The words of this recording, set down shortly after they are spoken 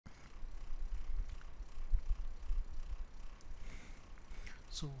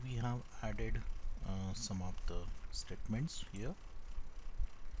So we have added some of the statements here,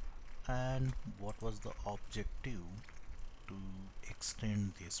 and what was the objective to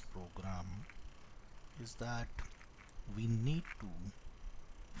extend this program is that we need to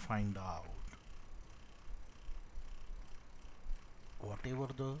find out whatever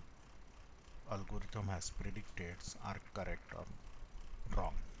the algorithm has predicted are correct or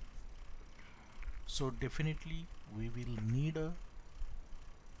wrong. So definitely we will need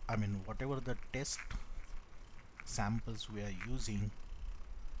whatever the test samples we are using,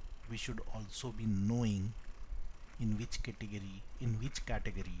 we should also be knowing in which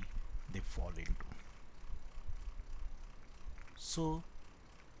category they fall into. So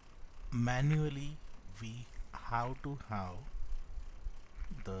manually we have to have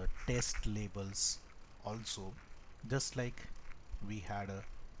the test labels also, just like we had a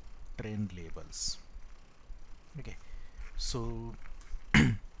trend labels. Okay, so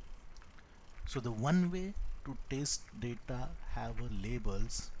the one way to test data have a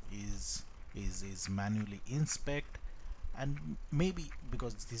labels is manually inspect, and maybe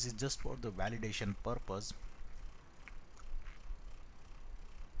because this is just for the validation purpose,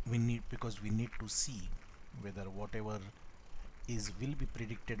 we need to see whether whatever is will be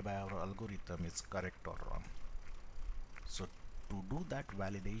predicted by our algorithm is correct or wrong. So to do that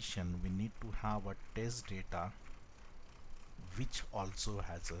validation, we need to have a test data which also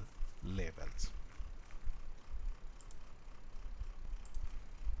has a labels.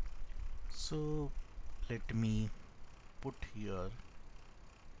 So let me put here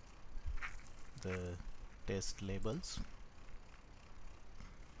the test labels,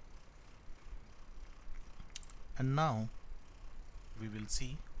 and now we will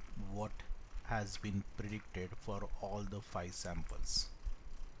see what has been predicted for all the 5 samples.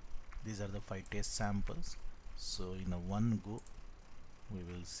 These are the 5 test samples. So in a one go we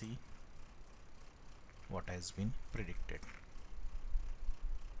will see what has been predicted.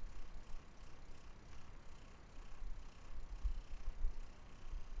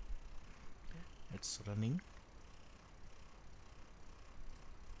 It's running.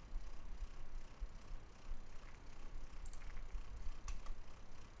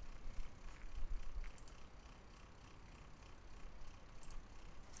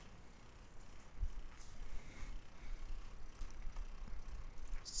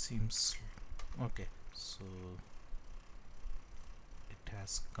 Seems okay. So it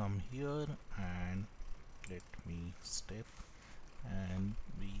has come here, and let me step, and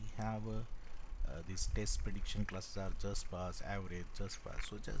we have these test prediction classes are just pass, average, just pass.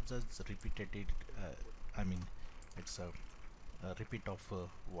 So just repeated it. I mean it's a repeat of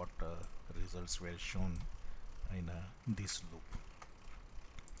what results were shown in this loop.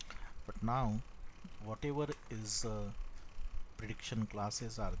 But now whatever is prediction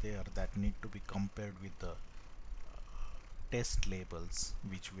classes are there that need to be compared with the test labels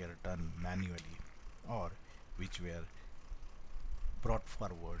which were done manually or which were brought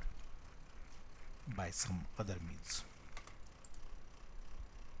forward by some other means.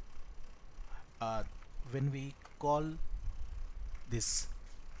 Uh, when we call this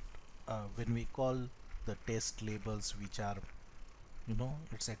when we call the test labels which are,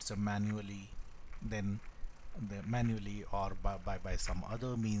 it's a manually, then the manually or by some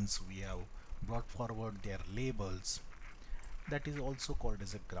other means we have brought forward their labels, that is also called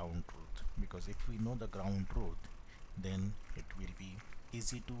as a ground truth, because if we know the ground truth, then it will be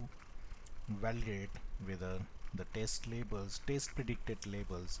easy to validate whether the test predicted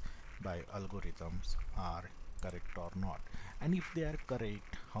labels by algorithms are correct or not, and if they are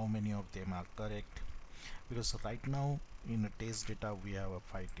correct, how many of them are correct. Because right now in a test data we have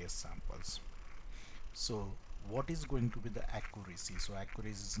 5 test samples. So what is going to be the accuracy? So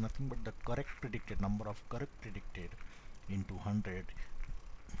accuracy is nothing but the correct predicted number of correct predicted into 100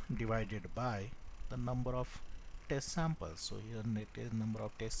 divided by the number of test samples. So here number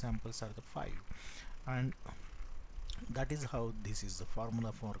of test samples are the 5, and that is how this is the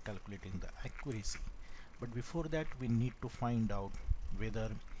formula for calculating the accuracy. But before that we need to find out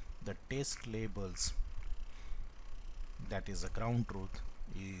whether the test labels, that is a ground truth,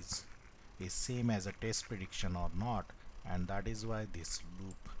 is same as a test prediction or not, and that is why this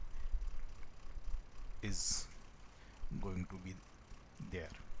loop is going to be there.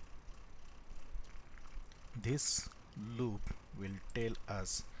 This loop will tell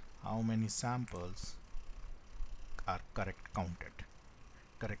us how many samples are correctly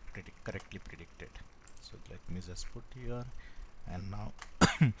predicted. So let me just put here, and now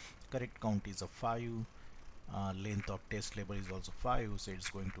correct count is a 5, length of test label is also 5, so it's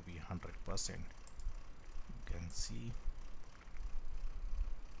going to be 100%. You can see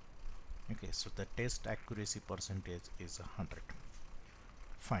Okay, so the test accuracy percentage is 100.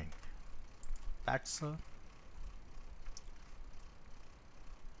 Fine. That's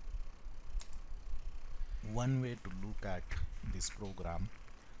one way to look at this program.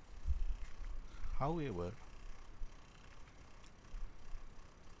 However,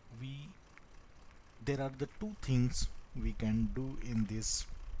 we there are the two things we can do in this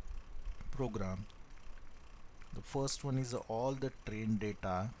program. The first one is all the train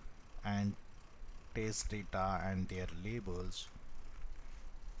data and test data and their labels.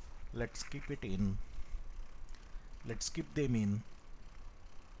 Let's keep them in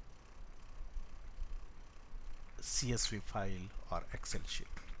CSV file or Excel sheet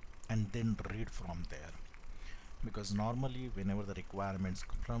and then read from there, because normally whenever the requirements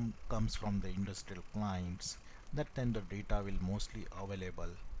comes from the industrial clients, that then the data will mostly available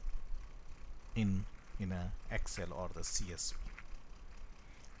in a Excel or the CSV.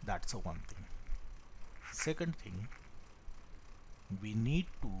 That's the one thing. Second thing, we need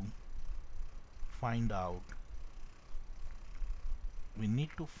to find out, we need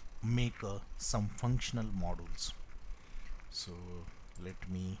to make some functional modules. So let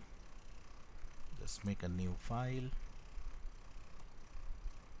me just make a new file.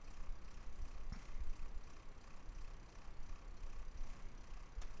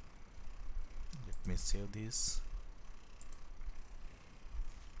 Let me save this.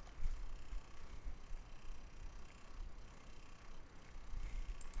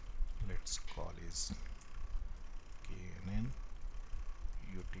 Let's call is KNN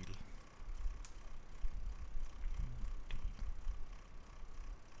util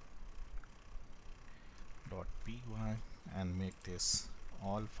 .py and make this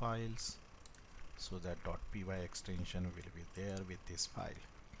all files, so that .py extension will be there with this file.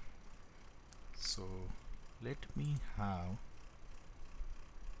 So let me have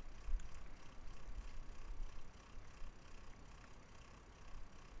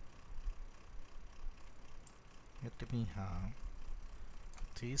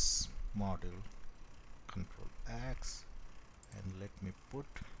this module, Control X, and let me put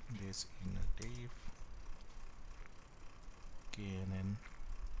this in a div KNN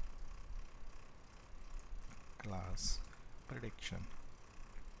class prediction.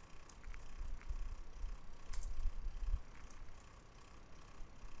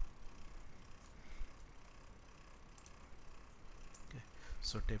 Okay,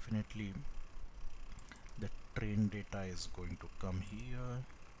 so definitely the train data is going to come here.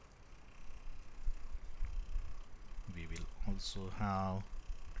 We will also have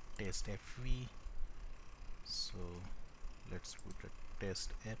test FV, so let's put a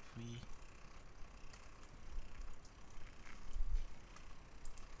test FV.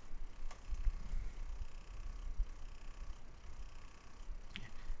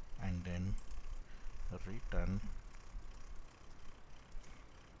 And then return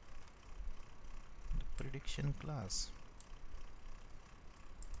the prediction class.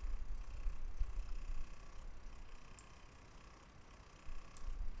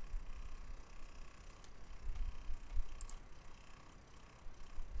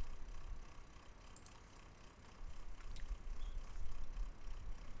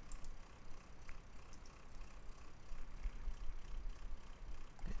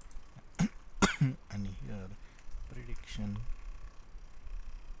 And here prediction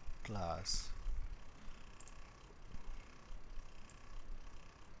class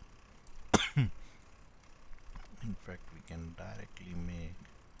in fact we can directly make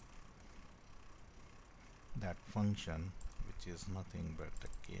that function, which is nothing but the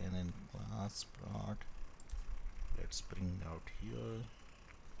KNN class plot. Let's bring out here,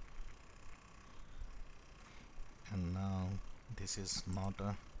 and now this is not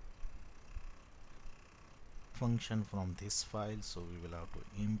a function from this file, so we will have to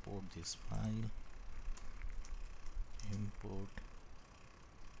import this file, import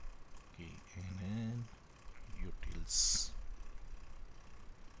KNN utils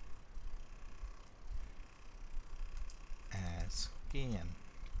as kn,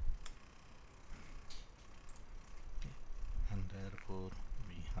 okay. And therefore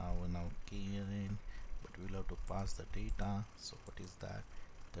we have now kn, but we'll have to pass the data. So what is that?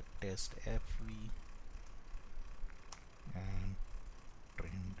 The test FV and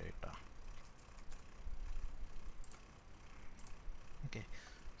train data. Okay,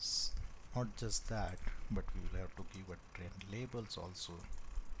 not just that, but we will have to give a train labels also.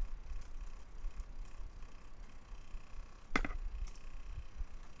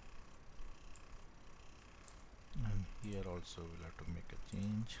 And here also we'll have to make a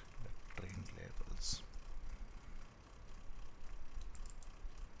change, the train labels.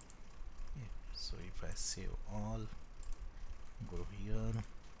 if I save all, go here,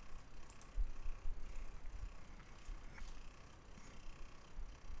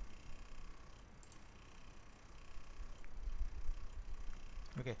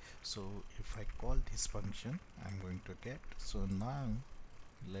 okay, so if I call this function, I'm going to get, so now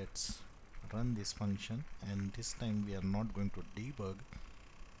let's run this function, and this time we are not going to debug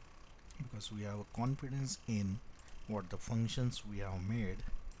because we have a confidence in what the functions we have made,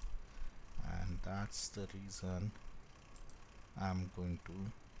 and that's the reason I'm going to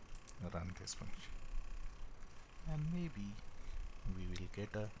run this function, and maybe we will get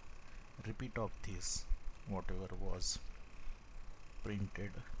a repeat of this whatever was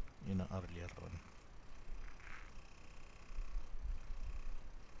printed in an earlier run.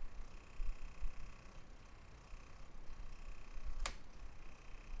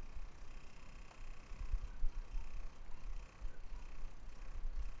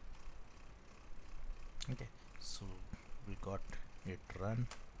 Okay, so we got it run,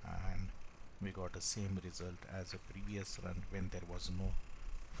 and we got the same result as a previous run when there was no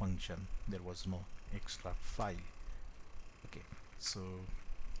function, there was no extra file. Okay, so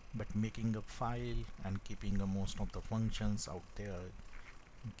but making a file and keeping most of the functions out there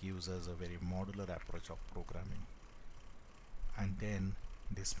gives us a very modular approach of programming, and then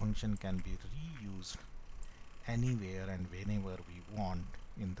this function can be reused anywhere and whenever we want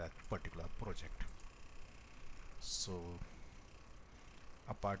in that particular project. So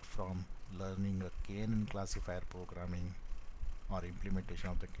apart from learning a KNN classifier programming or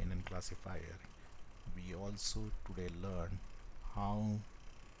implementation of the KNN classifier, we also today learn how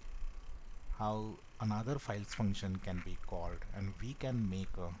another files function can be called, and we can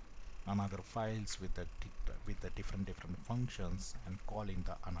make another files with the different functions and calling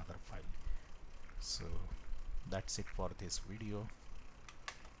the another file. So that's it for this video.